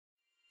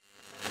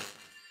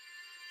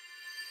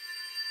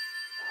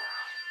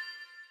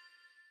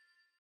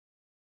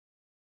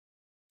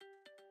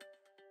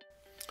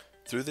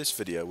Through this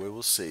video we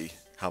will see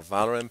how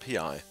Valor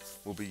NPI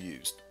will be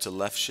used to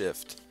left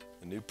shift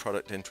a new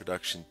product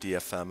introduction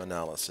DFM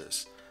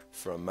analysis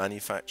from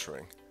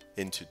manufacturing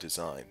into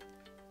design.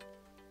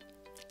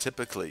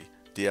 Typically,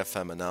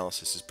 DFM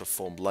analysis is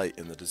performed late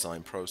in the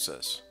design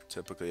process.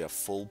 Typically a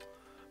full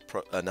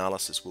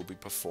analysis will be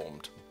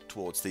performed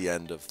towards the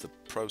end of the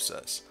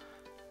process,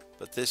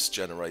 but this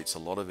generates a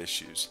lot of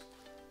issues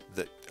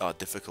that are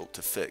difficult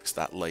to fix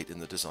that late in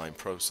the design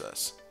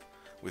process.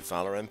 With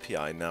Valor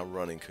NPI now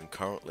running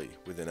concurrently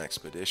within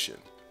Expedition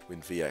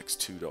in VX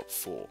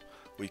 2.4,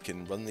 we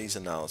can run these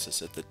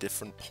analyses at the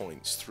different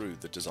points through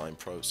the design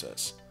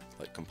process,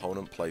 like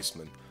component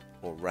placement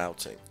or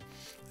routing,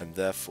 and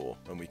therefore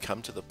when we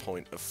come to the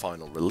point of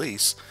final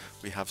release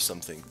we have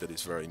something that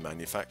is very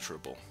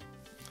manufacturable.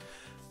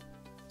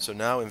 So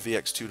now in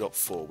VX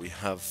 2.4 we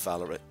have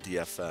Valor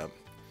DFM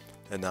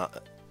and now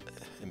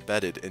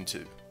embedded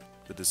into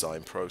the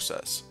design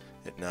process.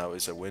 It now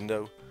is a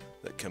window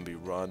that can be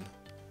run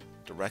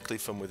directly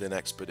from within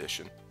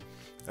Expedition,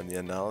 and the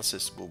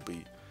analysis will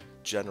be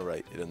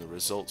generated and the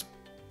results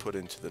put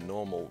into the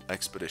normal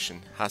Expedition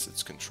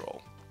hazards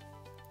control.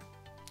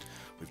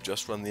 We've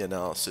just run the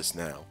analysis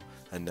now,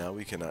 and now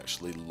we can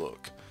actually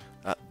look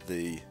at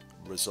the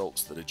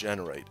results that are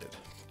generated.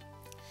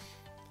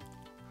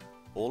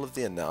 All of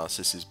the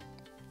analysis is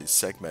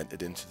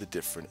segmented into the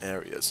different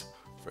areas.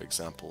 For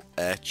example,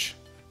 etch,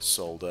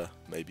 solder,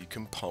 maybe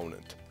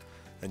component,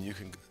 and you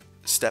can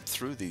step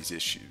through these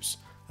issues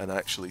and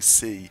actually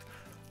see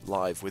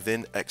live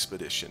within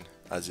Expedition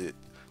as it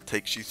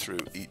takes you through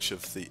each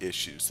of the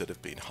issues that have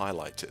been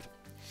highlighted.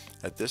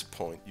 At this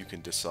point you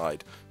can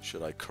decide,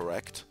 should I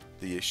correct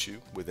the issue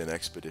within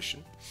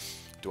Expedition?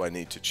 Do I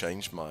need to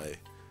change my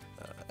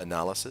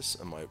analysis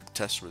and my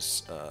test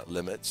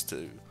limits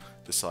to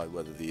decide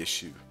whether the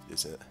issue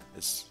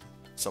is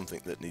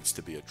something that needs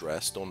to be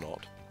addressed or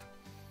not?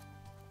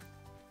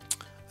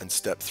 And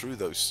step through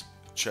those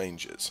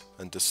changes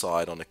and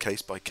decide on a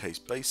case-by-case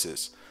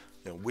basis,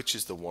 which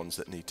is the ones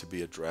that need to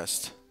be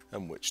addressed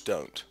and which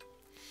don't.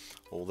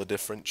 All the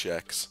different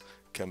checks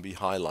can be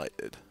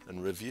highlighted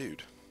and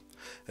reviewed.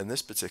 In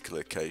this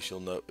particular case,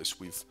 you'll notice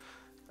we've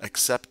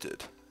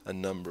accepted a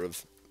number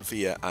of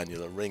via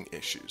annular ring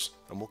issues,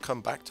 and we'll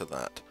come back to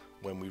that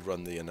when we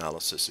run the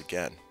analysis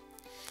again.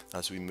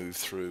 As we move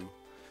through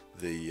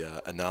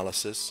the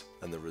analysis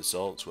and the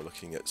results, we're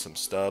looking at some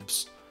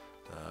stubs.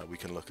 We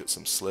can look at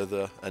some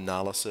slither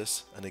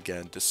analysis and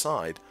again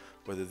decide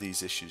whether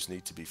these issues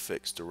need to be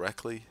fixed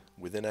directly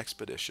within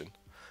Expedition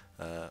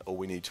or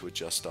we need to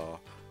adjust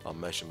our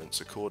measurements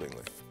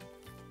accordingly.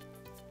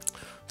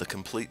 The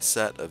complete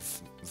set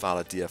of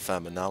Valor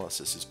DFM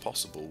analysis is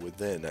possible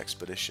within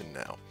Expedition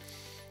now.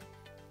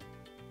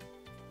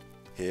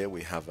 Here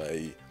we have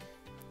a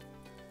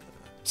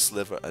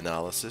sliver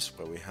analysis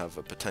where we have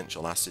a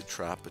potential acid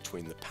trap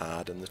between the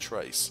pad and the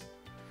trace.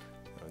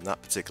 In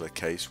that particular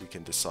case we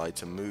can decide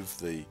to move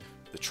the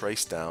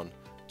trace down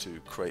to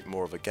create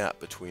more of a gap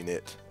between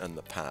it and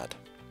the pad.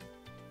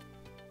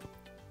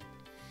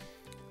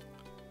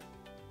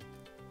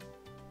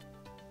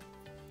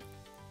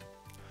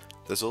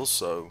 There's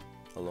also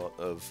a lot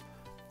of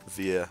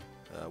via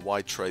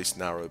wide trace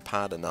narrow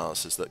pad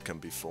analysis that can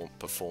be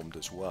performed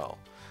as well,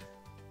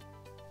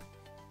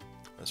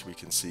 as we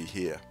can see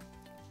here.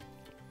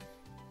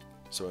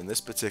 So in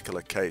this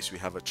particular case we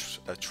have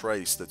a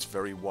trace that's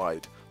very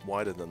wide,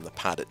 wider than the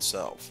pad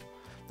itself.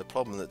 The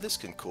problem that this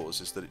can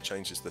cause is that it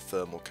changes the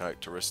thermal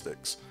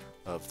characteristics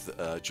of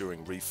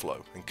during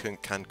reflow and can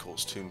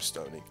cause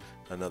tombstoning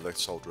and other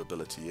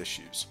solderability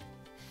issues.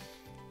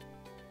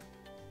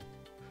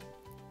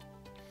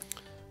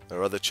 There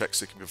are other checks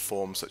that can be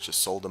performed such as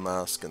solder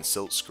mask and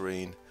silt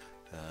screen.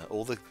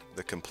 All the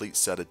complete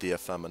set of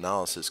DFM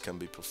analysis can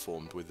be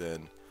performed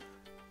within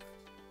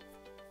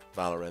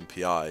Valor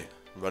NPI,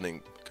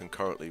 running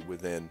concurrently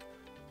within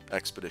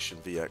Expedition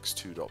VX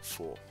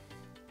 2.4.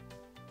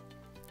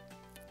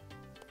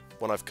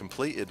 When I've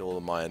completed all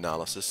of my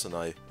analysis and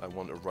I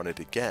want to run it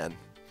again,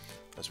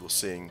 as we're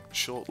seeing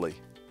shortly,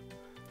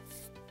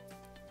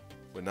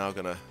 we're now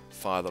going to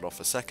fire that off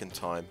a second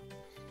time.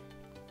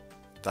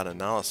 That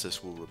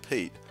analysis will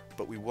repeat,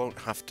 but we won't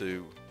have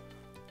to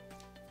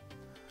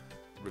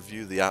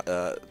review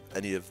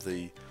any of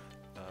the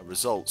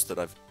results that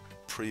I've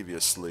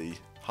previously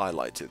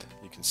highlighted.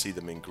 You can see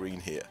them in green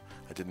here.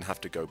 I didn't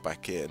have to go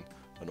back in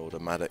and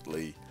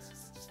automatically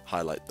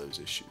highlight those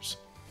issues.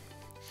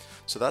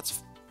 So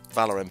that's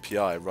Valor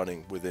NPI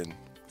running within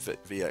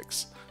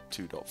VX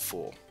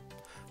 2.4.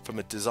 From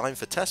a design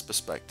for test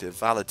perspective,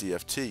 Valor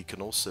DFT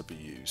can also be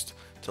used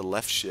to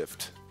left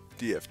shift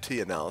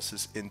DFT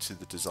analysis into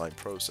the design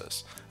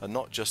process, and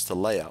not just the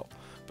layout,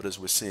 but as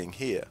we're seeing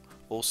here,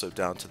 also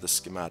down to the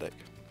schematic.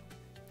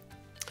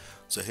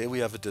 So here we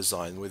have a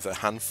design with a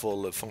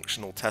handful of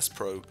functional test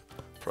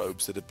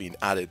probes that have been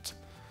added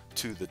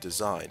to the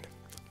design,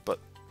 but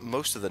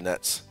most of the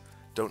nets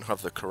don't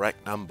have the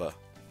correct number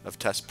of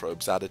test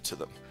probes added to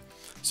them.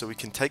 So we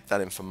can take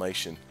that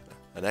information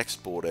and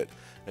export it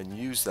and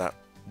use that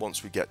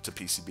once we get to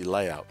PCB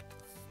layout.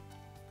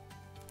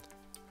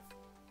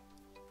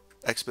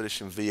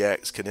 Expedition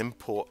VX can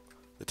import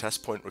the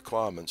test point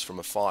requirements from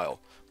a file.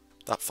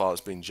 That file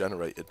has been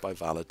generated by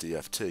Valor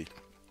DFT.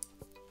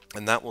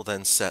 And that will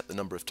then set the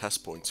number of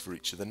test points for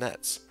each of the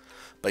nets.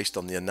 Based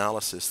on the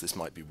analysis, this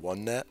might be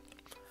one net,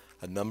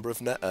 a number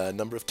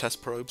of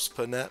test probes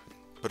per net,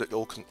 but it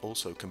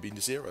also can be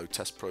 0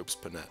 test probes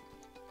per net.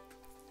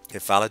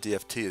 If Valor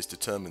DFT is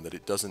determined that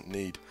it doesn't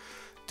need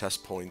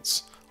test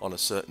points on a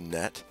certain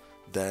net,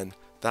 then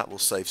that will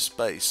save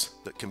space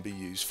that can be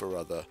used for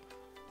other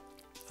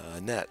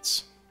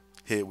nets.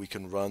 Here we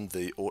can run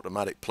the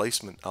automatic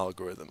placement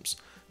algorithms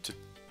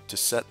to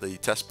set the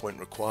test point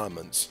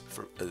requirements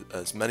for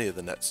as many of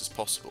the nets as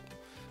possible.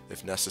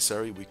 If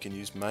necessary, we can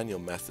use manual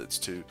methods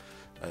to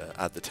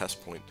add the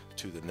test point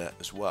to the net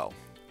as well.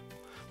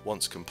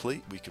 Once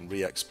complete, we can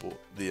re-export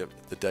the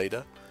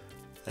data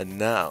and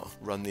now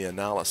run the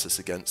analysis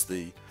against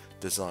the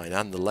design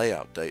and the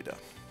layout data.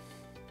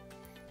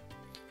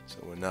 So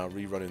we're now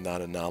rerunning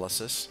that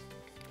analysis.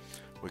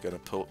 We're going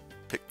to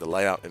pick the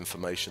layout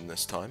information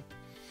this time,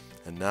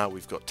 and now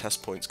we've got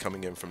test points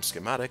coming in from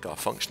schematic, our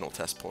functional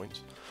test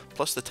points,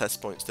 plus the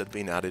test points that have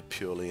been added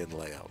purely in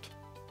layout.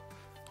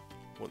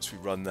 Once we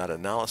run that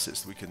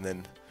analysis, we can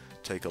then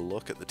take a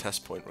look at the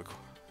test point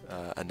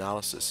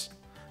analysis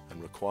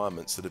and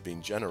requirements that have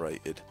been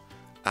generated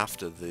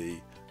after the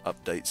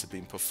updates have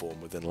been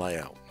performed within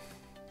layout.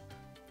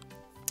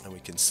 And we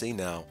can see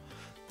now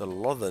that a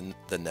lot of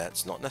the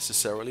nets, not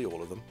necessarily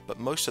all of them, but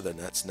most of the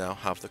nets now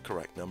have the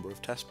correct number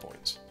of test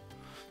points.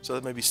 So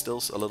there may be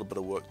still a little bit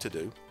of work to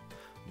do,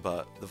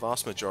 but the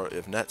vast majority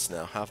of nets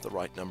now have the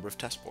right number of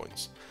test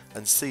points,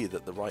 and see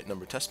that the right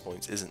number of test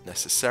points isn't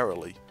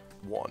necessarily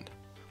 1.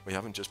 We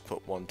haven't just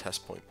put 1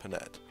 test point per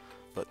net,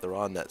 but there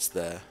are nets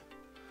there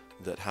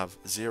that have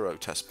 0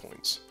 test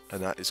points,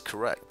 and that is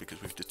correct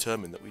because we've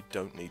determined that we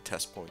don't need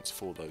test points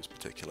for those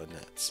particular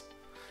nets.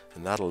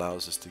 And that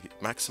allows us to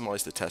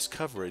maximize the test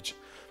coverage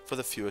for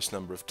the fewest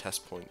number of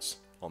test points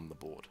on the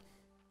board.